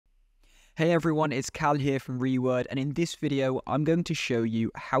Hey everyone, it's Cal here from Reword, and in this video I'm going to show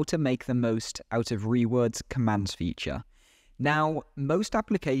you how to make the most out of Reword's commands feature. Now, most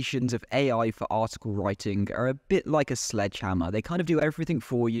applications of AI for article writing are a bit like a sledgehammer. They kind of do everything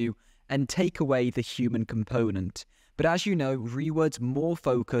for you and take away the human component. But as you know, Reword's more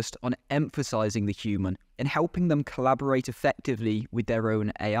focused on emphasizing the human and helping them collaborate effectively with their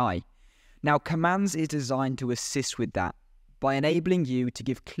own AI. Now, commands is designed to assist with that, by enabling you to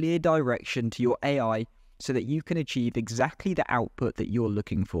give clear direction to your AI so that you can achieve exactly the output that you're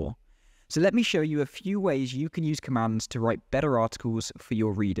looking for. So let me show you a few ways you can use commands to write better articles for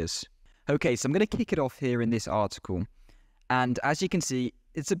your readers. Okay, so I'm going to kick it off here in this article. And as you can see,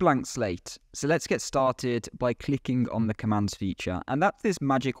 it's a blank slate. So let's get started by clicking on the commands feature. And that's this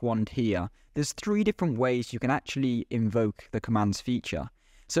magic wand here. There's 3 different ways you can actually invoke the commands feature.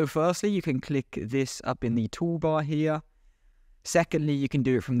 So firstly, you can click this up in the toolbar here. Secondly, you can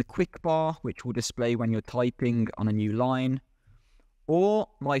do it from the quick bar, which will display when you're typing on a new line. Or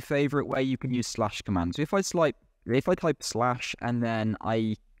my favorite way, you can use slash commands. So if I type slash and then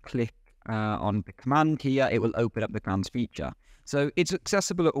I click on the command here, it will open up the commands feature. So it's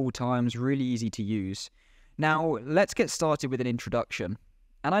accessible at all times, really easy to use. Now, let's get started with an introduction.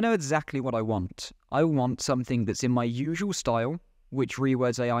 And I know exactly what I want. I want something that's in my usual style, which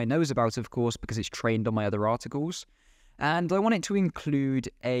Reword's AI knows about, of course, because it's trained on my other articles. And I want it to include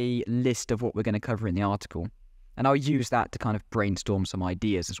a list of what we're going to cover in the article. And I'll use that to kind of brainstorm some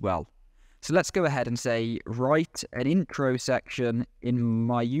ideas as well. So let's go ahead and say, write an intro section in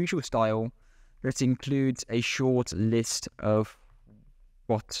my usual style that includes a short list of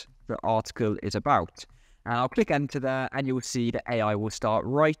what the article is about. And I'll click enter there and you'll see the AI will start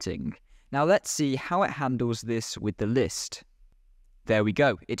writing. Now let's see how it handles this with the list. There we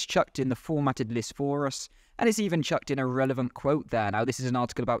go. It's chucked in the formatted list for us. And it's even chucked in a relevant quote there. Now, this is an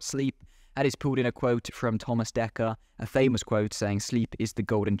article about sleep, and it's pulled in a quote from Thomas Dekker, a famous quote saying, "Sleep is the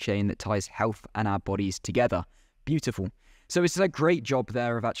golden chain that ties health and our bodies together." Beautiful. So it's a great job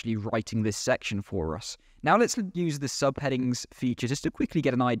there of actually writing this section for us. Now let's use the subheadings feature just to quickly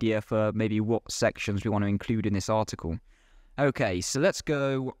get an idea for maybe what sections we want to include in this article. Okay, so let's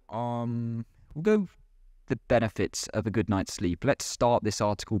go we'll go the benefits of a good night's sleep. Let's start this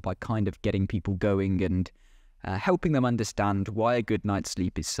article by kind of getting people going and helping them understand why a good night's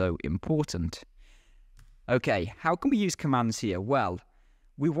sleep is so important. Okay, how can we use commands here? Well,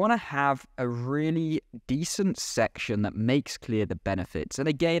 we want to have a really decent section that makes clear the benefits. And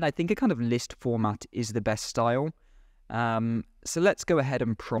again, I think a kind of list format is the best style. So let's go ahead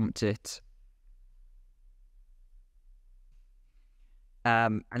and prompt it.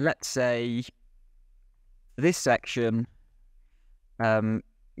 And let's say this section,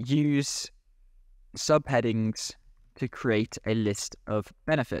 use subheadings to create a list of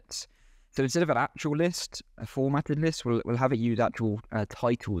benefits. So instead of an actual list, a formatted list, we'll have it use actual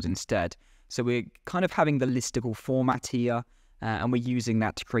titles instead. So we're kind of having the listicle format here, and we're using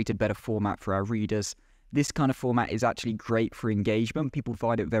that to create a better format for our readers. This kind of format is actually great for engagement. People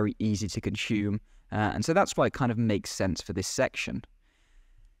find it very easy to consume, and so that's why it kind of makes sense for this section.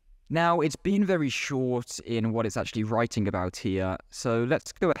 Now, it's been very short in what it's actually writing about here, so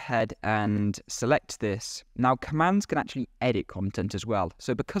let's go ahead and select this. Now, commands can actually edit content as well.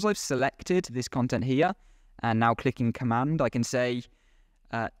 So because I've selected this content here, and now clicking command, I can say,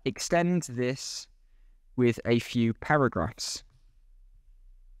 extend this with a few paragraphs.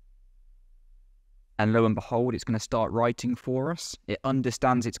 And lo and behold, it's going to start writing for us. It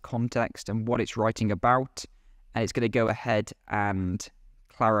understands its context and what it's writing about, and it's going to go ahead and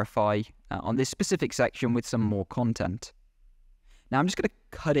clarify on this specific section with some more content. Now I'm just going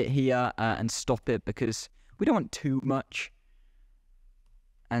to cut it here and stop it because we don't want too much,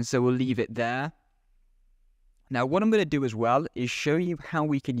 and so we'll leave it there. Now what I'm going to do as well is show you how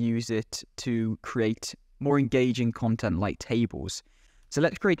we can use it to create more engaging content like tables. So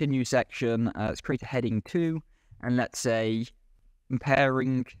let's create a new section. Let's create a heading 2, and let's say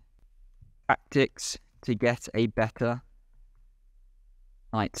comparing tactics to get a better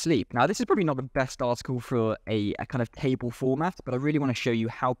night's sleep. Now, this is probably not the best article for a kind of table format, but I really want to show you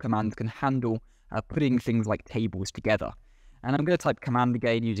how commands can handle putting things like tables together. And I'm going to type command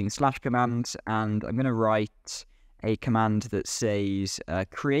again using slash commands, and I'm going to write a command that says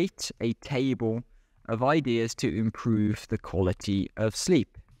create a table of ideas to improve the quality of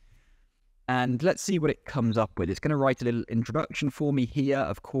sleep. And let's see what it comes up with. It's going to write a little introduction for me here.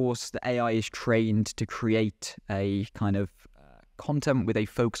 Of course, the AI is trained to create a kind of content with a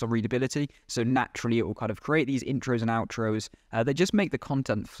focus on readability. So naturally, it will kind of create these intros and outros that just make the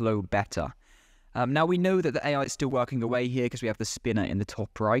content flow better. Now we know that the AI is still working away here because we have the spinner in the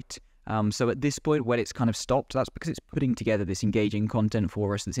top right. So at this point, when it's kind of stopped, that's because it's putting together this engaging content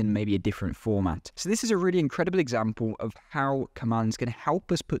for us that's in maybe a different format. So this is a really incredible example of how commands can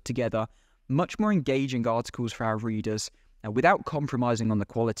help us put together much more engaging articles for our readers without compromising on the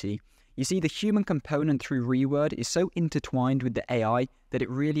quality. You see, the human component through Reword is so intertwined with the AI that it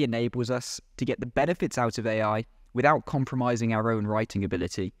really enables us to get the benefits out of AI without compromising our own writing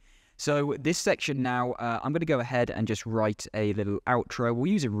ability. So this section now, I'm going to go ahead and just write a little outro.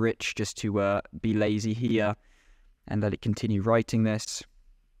 We'll use a rich just to be lazy here and let it continue writing this.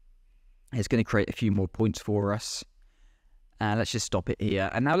 It's going to create a few more points for us. Let's just stop it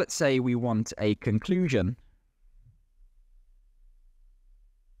here. And now let's say we want a conclusion.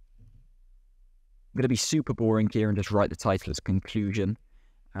 I'm going to be super boring here and just write the title as conclusion.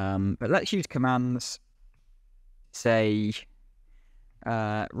 But let's use commands. Say,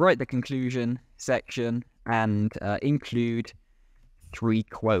 write the conclusion section and include 3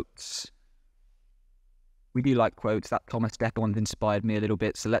 quotes. We do like quotes. That Thomas Dekker one's inspired me a little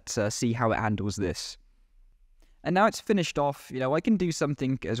bit. So let's see how it handles this. And now it's finished off, I can do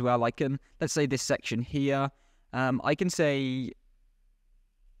something as well. I can, let's say this section here, I can say,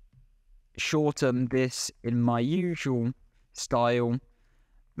 shorten this in my usual style,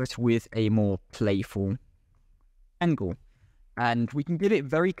 but with a more playful angle. And we can give it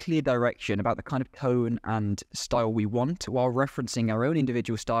very clear direction about the kind of tone and style we want while referencing our own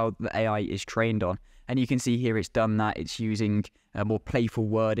individual style that AI is trained on. And you can see here it's done that. It's using more playful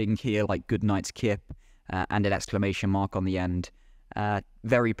wording here, like good night's kip. And an exclamation mark on the end.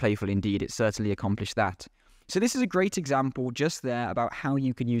 Very playful indeed. It certainly accomplished that. So this is a great example just there about how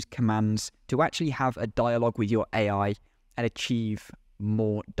you can use commands to actually have a dialogue with your AI and achieve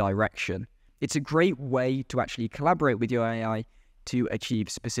more direction. It's a great way to actually collaborate with your AI to achieve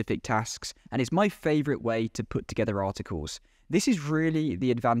specific tasks, and it's my favorite way to put together articles. This is really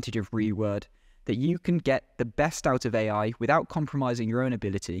the advantage of Reword, that you can get the best out of AI without compromising your own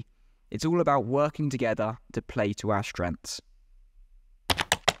ability. It's all about working together to play to our strengths.